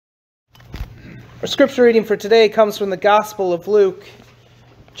Our scripture reading for today comes from the Gospel of Luke,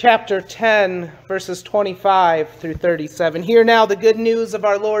 chapter 10, verses 25 through 37. Hear now the good news of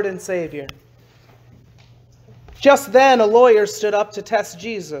our Lord and Savior. Just then a lawyer stood up to test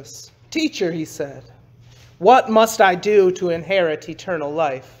Jesus. "Teacher," he said, "what must I do to inherit eternal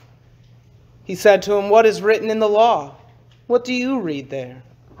life?" He said to him, "What is written in the law? What do you read there?"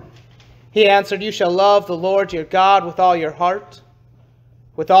 He answered, "You shall love the Lord your God with all your heart,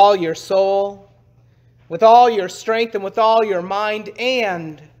 with all your soul, with all your strength, and with all your mind,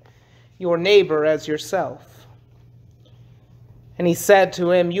 and your neighbor as yourself." And he said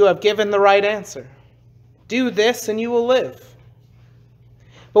to him, "You have given the right answer. Do this and you will live."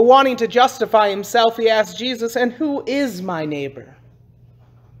 But wanting to justify himself, he asked Jesus, "And who is my neighbor?"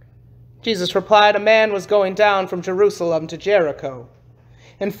 Jesus replied, "A man was going down from Jerusalem to Jericho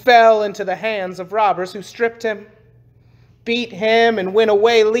and fell into the hands of robbers who stripped him, beat him, and went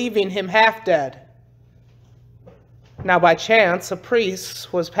away, leaving him half dead. Now by chance a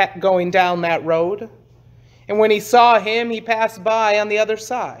priest was going down that road, and when he saw him, he passed by on the other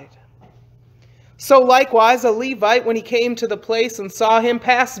side. So likewise a Levite, when he came to the place and saw him,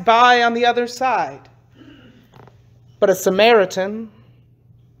 passed by on the other side. But a Samaritan,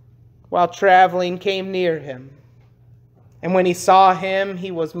 while traveling, came near him, and when he saw him, he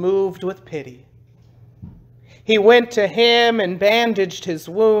was moved with pity. He went to him and bandaged his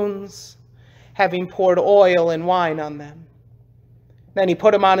wounds, having poured oil and wine on them. Then he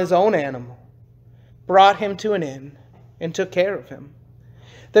put him on his own animal, brought him to an inn, and took care of him.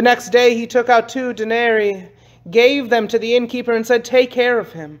 The next day he took out 2 denarii, gave them to the innkeeper, and said, 'Take care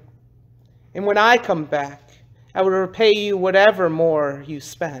of him, and when I come back, I will repay you whatever more you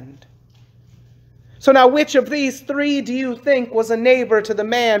spend.' So now which of these 3 do you think was a neighbor to the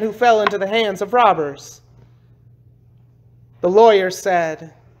man who fell into the hands of robbers?" The lawyer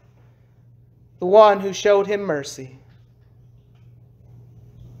said, "The one who showed him mercy."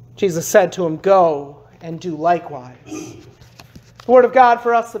 Jesus said to him, "Go and do likewise." The word of God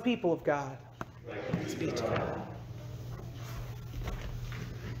for us, the people of God. Thanks be to God.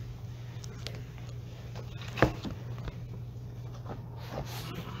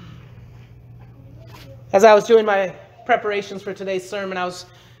 As I was doing my preparations for today's sermon, I was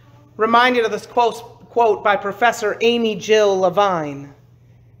reminded of this quote by Professor Amy Jill Levine,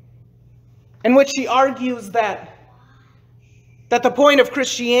 in which she argues that the point of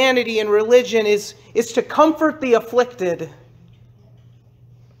Christianity and religion is to comfort the afflicted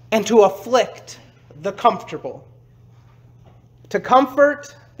and to afflict the comfortable. To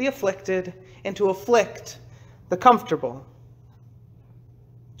comfort the afflicted and to afflict the comfortable.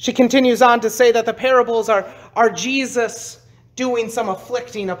 She continues on to say that the parables are Jesus doing some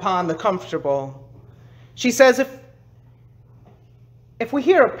afflicting upon the comfortable. She says, if we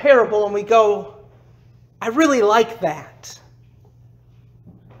hear a parable and we go, "I really like that,"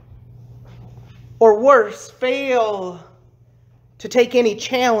 or worse, fail to take any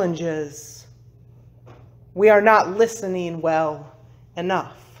challenges, we are not listening well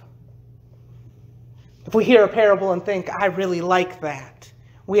enough. If we hear a parable and think, "I really like that,"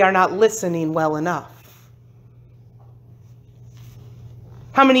 we are not listening well enough.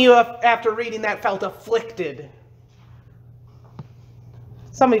 How many of you, after reading that, felt afflicted?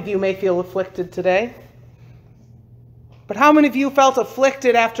 Some of you may feel afflicted today. But how many of you felt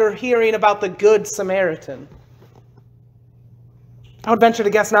afflicted after hearing about the Good Samaritan? I would venture to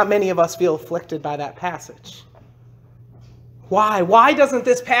guess not many of us feel afflicted by that passage. Why? Why doesn't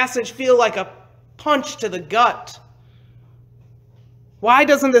this passage feel like a punch to the gut? Why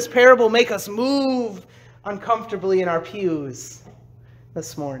doesn't this parable make us move uncomfortably in our pews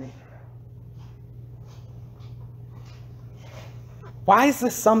this morning? Why is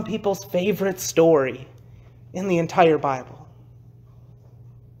this some people's favorite story in the entire Bible?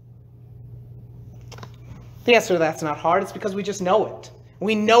 The answer to that's not hard. It's because we just know it.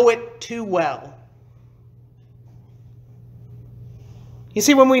 We know it too well. You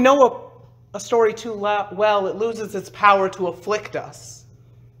see, when we know a story too well, it loses its power to afflict us,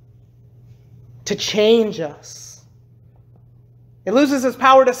 to change us. It loses its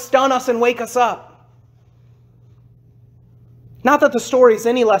power to stun us and wake us up. Not that the story is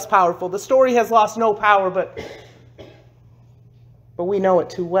any less powerful. The story has lost no power, but we know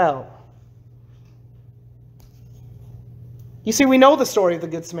it too well. You see, we know the story of the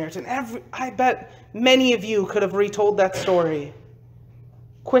Good Samaritan. I bet many of you could have retold that story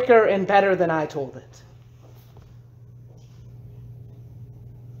quicker and better than I told it.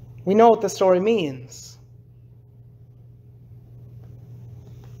 We know what the story means.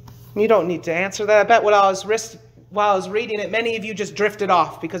 You don't need to answer that. I bet while I was reading it, many of you just drifted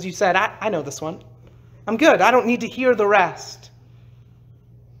off because you said, I know this one. I'm good. I don't need to hear the rest.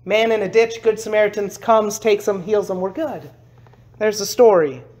 Man in a ditch, Good Samaritan comes, takes him, heals him. We're good. There's the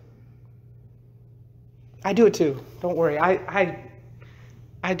story. I do it too. Don't worry.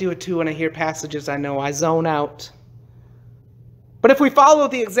 I do it too when I hear passages I know. I zone out. But if we follow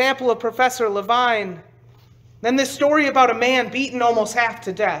the example of Professor Levine, then this story about a man beaten almost half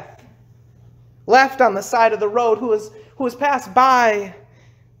to death, left on the side of the road, who was passed by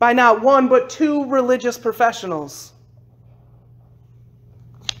not one but two religious professionals,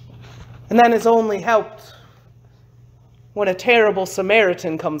 and then is only helped when a terrible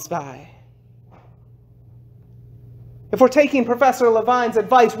Samaritan comes by. If we're taking Professor Levine's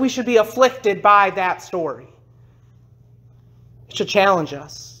advice, we should be afflicted by that story. It should challenge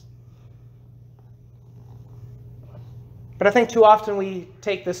us. But I think too often we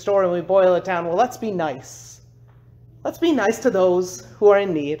take this story and we boil it down. Well, let's be nice. Let's be nice to those who are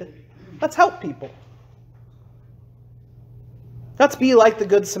in need. Let's help people. Let's be like the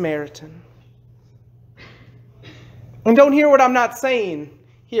Good Samaritan. And don't hear what I'm not saying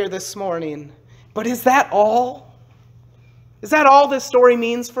here this morning, but is that all? Is that all this story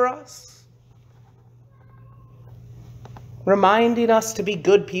means for us? Reminding us to be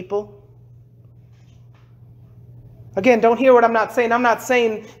good people? Again, don't hear what I'm not saying. I'm not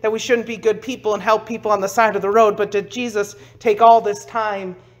saying that we shouldn't be good people and help people on the side of the road, but did Jesus take all this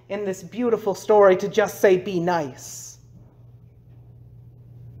time in this beautiful story to just say, be nice?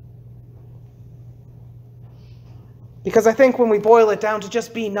 Because I think when we boil it down to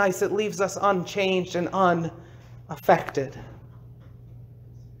just be nice, it leaves us unchanged and unaffected.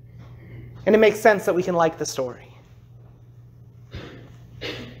 And it makes sense that we can like the story.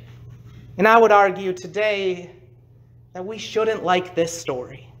 And I would argue today that we shouldn't like this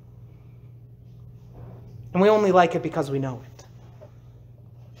story. And we only like it because we know it.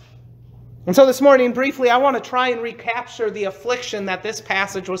 And so this morning, briefly, I want to try and recapture the affliction that this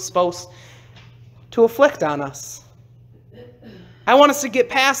passage was supposed to afflict on us. I want us to get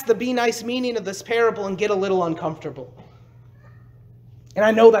past the be nice meaning of this parable and get a little uncomfortable. And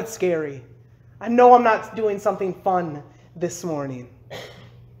I know that's scary. I know I'm not doing something fun this morning.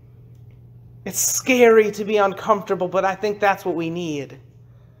 It's scary to be uncomfortable, but I think that's what we need.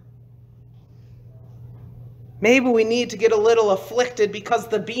 Maybe we need to get a little afflicted because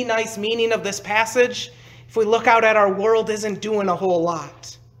the be nice meaning of this passage, if we look out at our world, isn't doing a whole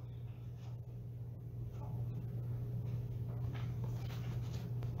lot.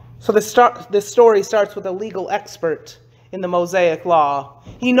 So this story starts with a legal expert in the Mosaic law.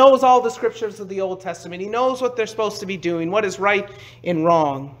 He knows all the scriptures of the Old Testament. He knows what they're supposed to be doing, what is right and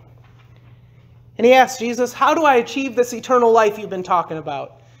wrong. And he asks Jesus, how do I achieve this eternal life you've been talking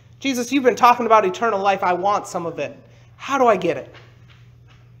about? Jesus, you've been talking about eternal life. I want some of it. How do I get it?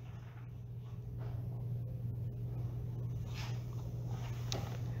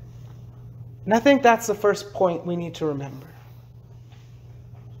 And I think that's the first point we need to remember.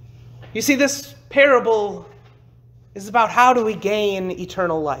 You see, this parable is about how do we gain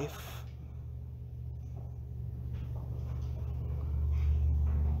eternal life.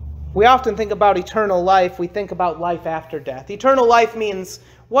 We often think about eternal life, we think about life after death. Eternal life means,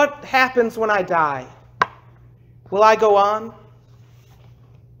 what happens when I die? Will I go on?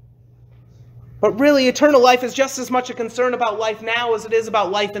 But really, eternal life is just as much a concern about life now as it is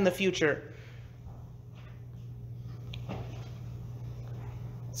about life in the future.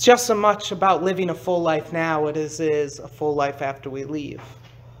 It's just as much about living a full life now as it is a full life after we leave.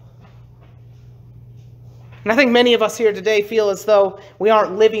 And I think many of us here today feel as though we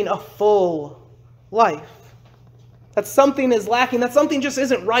aren't living a full life. That something is lacking, that something just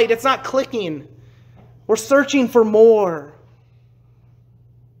isn't right, it's not clicking. We're searching for more.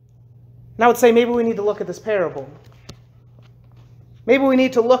 And I would say maybe we need to look at this parable. Maybe we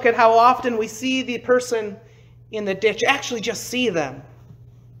need to look at how often we see the person in the ditch, actually just see them.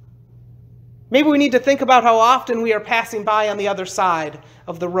 Maybe we need to think about how often we are passing by on the other side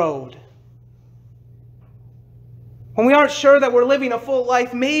of the road. When we aren't sure that we're living a full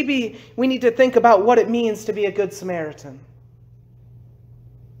life, maybe we need to think about what it means to be a good Samaritan.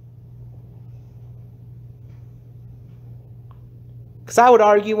 Because I would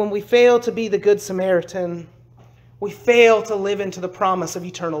argue when we fail to be the good Samaritan, we fail to live into the promise of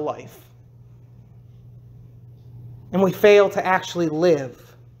eternal life. And we fail to actually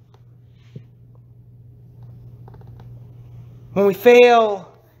live. When we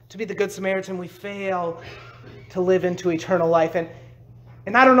fail to be the good Samaritan, we fail to live into eternal life. And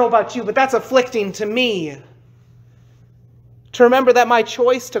I don't know about you, but that's afflicting to me. To remember that my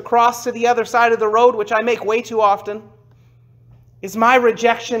choice to cross to the other side of the road, which I make way too often, is my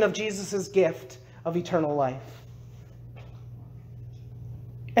rejection of Jesus' gift of eternal life.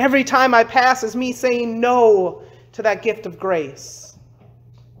 Every time I pass is me saying no to that gift of grace.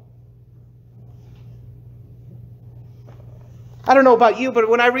 I don't know about you, but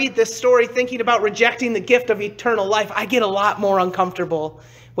when I read this story thinking about rejecting the gift of eternal life, I get a lot more uncomfortable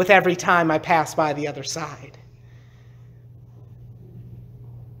with every time I pass by the other side.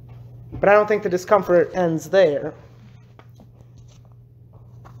 But I don't think the discomfort ends there.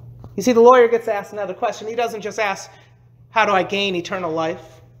 You see, the lawyer gets asked another question. He doesn't just ask, how do I gain eternal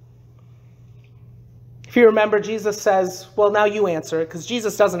life? If you remember, Jesus says, well, now you answer it, because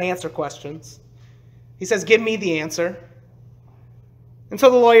Jesus doesn't answer questions. He says, give me the answer. And so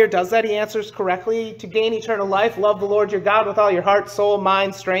the lawyer does that. He answers correctly. To gain eternal life, love the Lord your God with all your heart, soul,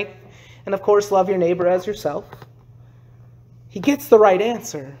 mind, strength, and of course, love your neighbor as yourself. He gets the right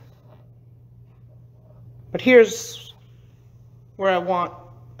answer. But here's where I want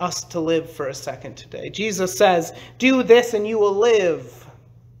us to live for a second today. Jesus says, do this and you will live.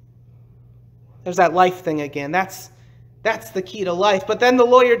 There's that life thing again. That's the key to life. But then the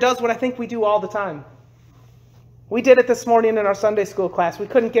lawyer does what I think we do all the time. We did it this morning in our Sunday school class. We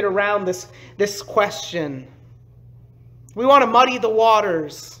couldn't get around this question. We want to muddy the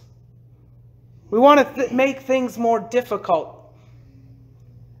waters. We want to make things more difficult.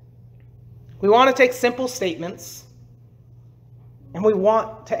 We want to take simple statements, and we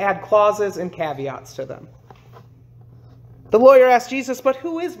want to add clauses and caveats to them. The lawyer asked Jesus, but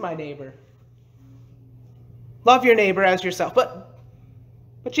who is my neighbor? Love your neighbor as yourself. But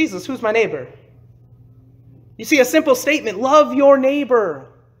Jesus, who's my neighbor? You see, a simple statement, love your neighbor.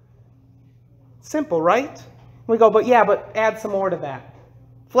 Simple, right? We go, but add some more to that.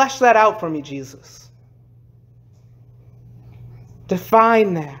 Flesh that out for me, Jesus.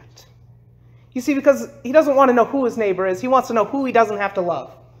 Define that. You see, because he doesn't want to know who his neighbor is. He wants to know who he doesn't have to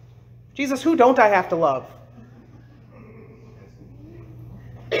love. Jesus, who don't I have to love?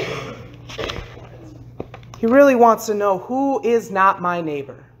 He really wants to know who is not my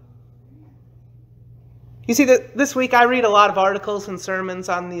neighbor. You see, this week I read a lot of articles and sermons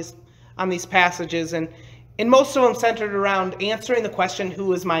on these passages, and most of them centered around answering the question,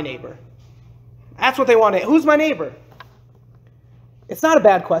 who is my neighbor? That's what they want to. Who's my neighbor? It's not a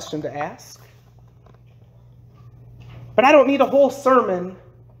bad question to ask. But I don't need a whole sermon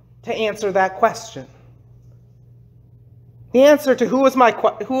to answer that question. The answer to who is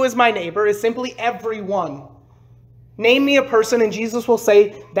my neighbor is simply everyone. Name me a person and Jesus will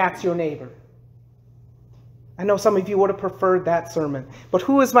say, that's your neighbor. I know some of you would have preferred that sermon. But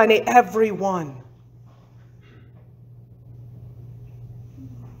who is my neighbor? Everyone.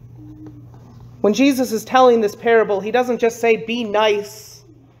 When Jesus is telling this parable, he doesn't just say, be nice.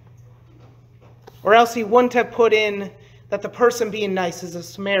 Or else he wouldn't have put in that the person being nice is a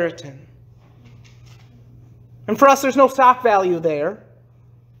Samaritan. And for us, there's no stock value there.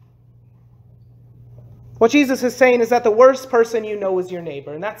 What Jesus is saying is that the worst person you know is your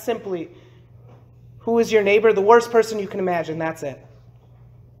neighbor. And that's simply, who is your neighbor? The worst person you can imagine, that's it.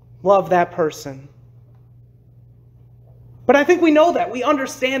 Love that person. But I think we know that. We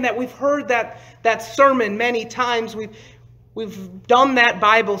understand that. We've heard that sermon many times. We've done that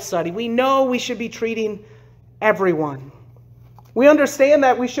Bible study. We know we should be treating everyone. We understand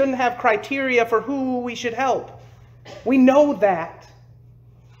that we shouldn't have criteria for who we should help. We know that.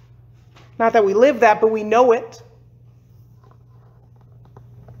 Not that we live that, but we know it.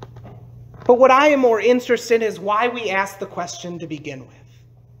 But what I am more interested in is why we ask the question to begin with.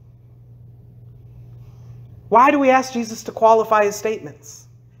 Why do we ask Jesus to qualify his statements?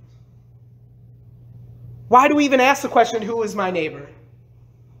 Why do we even ask the question, who is my neighbor?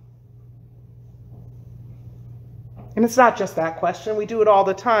 And it's not just that question. We do it all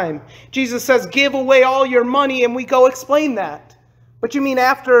the time. Jesus says, give away all your money, and we go explain that. But you mean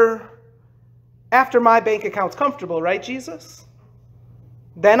after my bank account's comfortable, right, Jesus?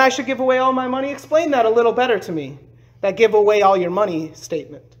 Then I should give away all my money? Explain that a little better to me, that give away all your money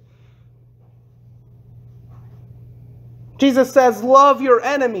statement. Jesus says, love your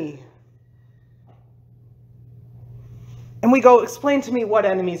enemy. And we go, explain to me what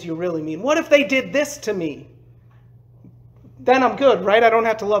enemies you really mean. What if they did this to me? Then I'm good, right? I don't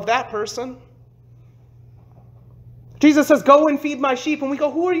have to love that person. Jesus says, go and feed my sheep. And we go,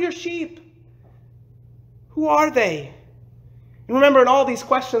 who are your sheep? Who are they? And remember, in all these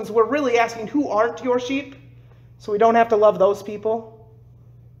questions, we're really asking who aren't your sheep, so we don't have to love those people.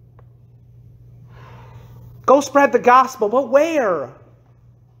 Go spread the gospel, but where?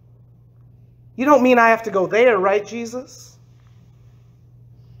 You don't mean I have to go there, right, Jesus?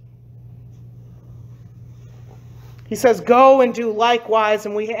 He says, go and do likewise,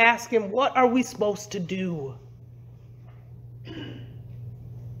 and we ask him, what are we supposed to do?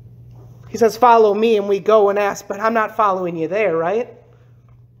 He says, follow me, and we go and ask, but I'm not following you there, right?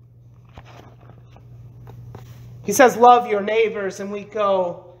 He says, love your neighbors, and we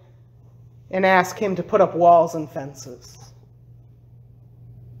go and ask him to put up walls and fences.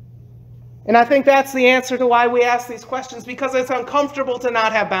 And I think that's the answer to why we ask these questions, because it's uncomfortable to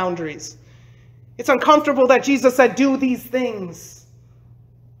not have boundaries. It's uncomfortable that Jesus said, do these things.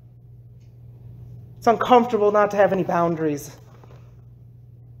 It's uncomfortable not to have any boundaries.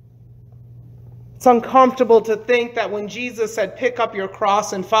 It's uncomfortable to think that when Jesus said, pick up your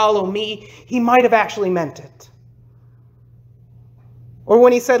cross and follow me, he might have actually meant it. Or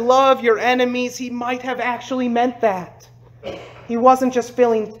when he said, love your enemies, he might have actually meant that. He wasn't just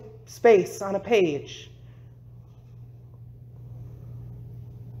filling space on a page.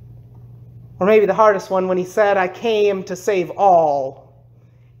 Or maybe the hardest one, when he said, I came to save all,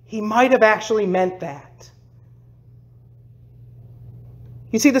 he might have actually meant that.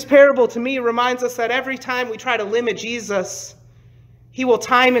 You see, this parable to me reminds us that every time we try to limit Jesus, he will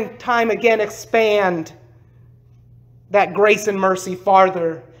time and time again expand that grace and mercy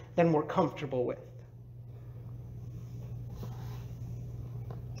farther than we're comfortable with.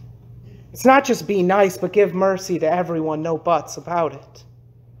 It's not just be nice, but give mercy to everyone, no buts about it.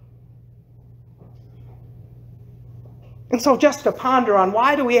 And so just to ponder on,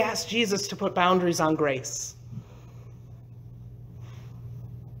 why do we ask Jesus to put boundaries on grace?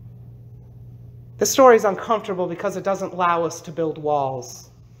 This story is uncomfortable because it doesn't allow us to build walls.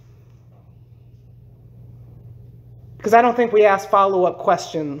 Because I don't think we ask follow-up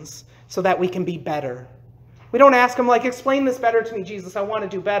questions so that we can be better. We don't ask him, like, explain this better to me, Jesus, I want to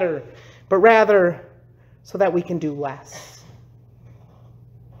do better. But rather, so that we can do less.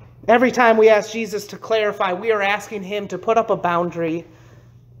 Every time we ask Jesus to clarify, we are asking him to put up a boundary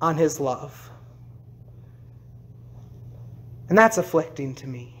on his love. And that's afflicting to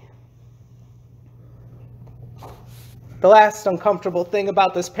me. The last uncomfortable thing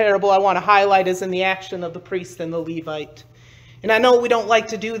about this parable I want to highlight is in the action of the priest and the Levite. And I know we don't like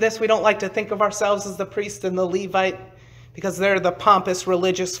to do this. We don't like to think of ourselves as the priest and the Levite because they're the pompous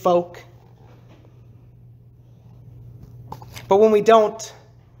religious folk. But when we don't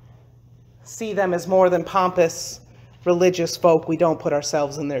see them as more than pompous religious folk, we don't put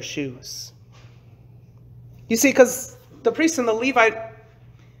ourselves in their shoes. You see, because the priest and the Levite,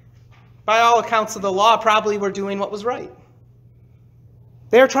 by all accounts of the law, probably were doing what was right.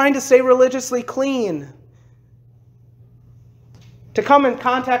 They're trying to stay religiously clean. To come in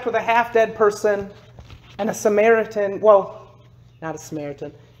contact with a half-dead person and a Samaritan, well, not a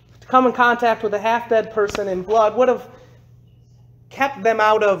Samaritan, to come in contact with a half-dead person in blood would have kept them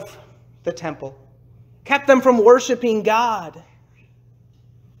out of the temple, kept them from worshiping God.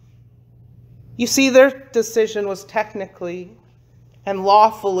 You see, their decision was technically and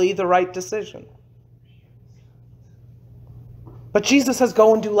lawfully the right decision. But Jesus says,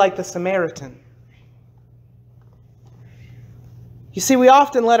 go and do like the Samaritan. You see, we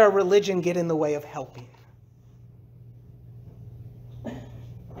often let our religion get in the way of helping.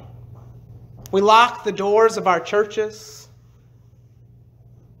 We lock the doors of our churches,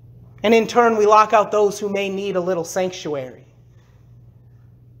 and in turn we lock out those who may need a little sanctuary.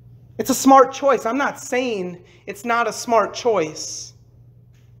 It's a smart choice. I'm not saying it's not a smart choice.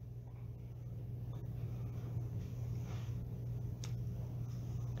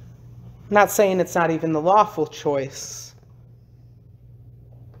 I'm not saying it's not even the lawful choice.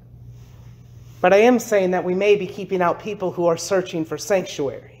 But I am saying that we may be keeping out people who are searching for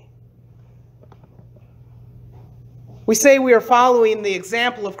sanctuary. We say we are following the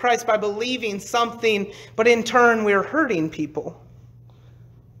example of Christ by believing something, but in turn we are hurting people.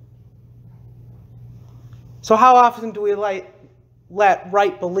 So how often do we let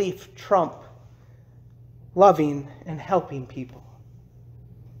right belief trump loving and helping people?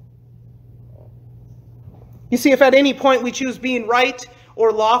 You see, if at any point we choose being right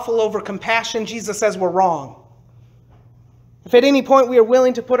or lawful over compassion, Jesus says we're wrong. If at any point we are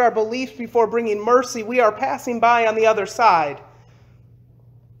willing to put our belief before bringing mercy, we are passing by on the other side.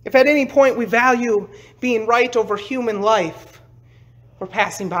 If at any point we value being right over human life, we're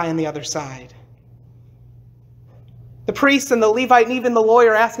passing by on the other side. The priest and the Levite and even the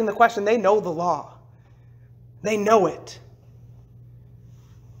lawyer asking the question, they know the law. They know it.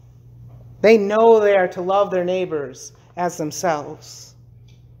 They know they are to love their neighbors as themselves.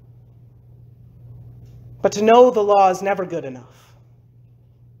 But to know the law is never good enough.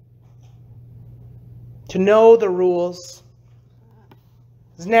 To know the rules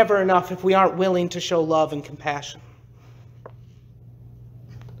is never enough if we aren't willing to show love and compassion.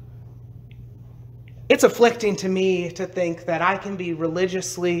 It's afflicting to me to think that I can be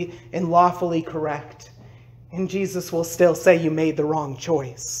religiously and lawfully correct, and Jesus will still say you made the wrong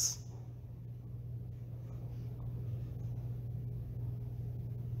choice.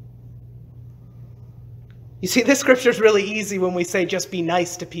 You see, this scripture is really easy when we say just be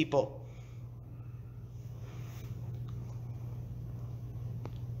nice to people.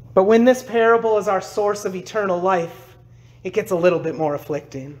 But when this parable is our source of eternal life, it gets a little bit more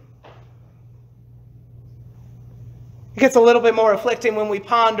afflicting. It gets a little bit more afflicting when we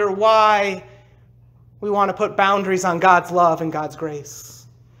ponder why we want to put boundaries on God's love and God's grace.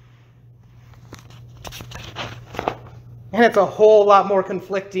 And it's a whole lot more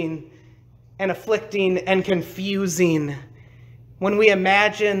conflicting and afflicting and confusing when we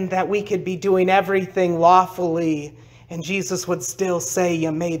imagine that we could be doing everything lawfully and Jesus would still say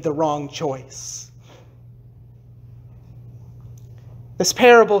you made the wrong choice. This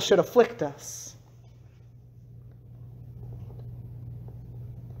parable should afflict us.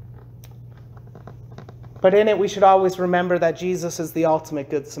 But in it, we should always remember that Jesus is the ultimate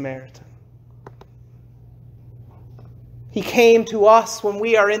Good Samaritan. He came to us when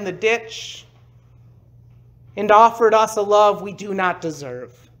we are in the ditch and offered us a love we do not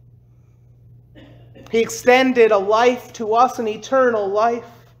deserve. He extended a life to us, an eternal life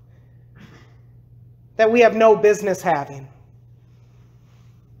that we have no business having.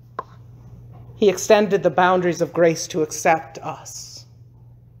 He extended the boundaries of grace to accept us.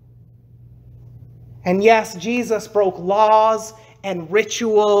 And yes, Jesus broke laws and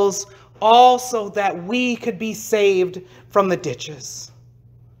rituals all so that we could be saved from the ditches.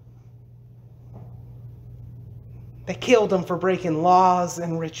 They killed him for breaking laws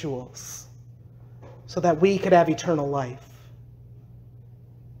and rituals so that we could have eternal life.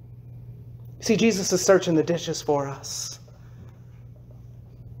 See, Jesus is searching the ditches for us.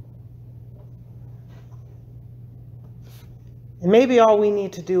 And maybe all we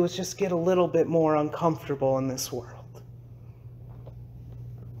need to do is just get a little bit more uncomfortable in this world.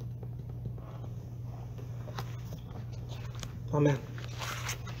 Amen.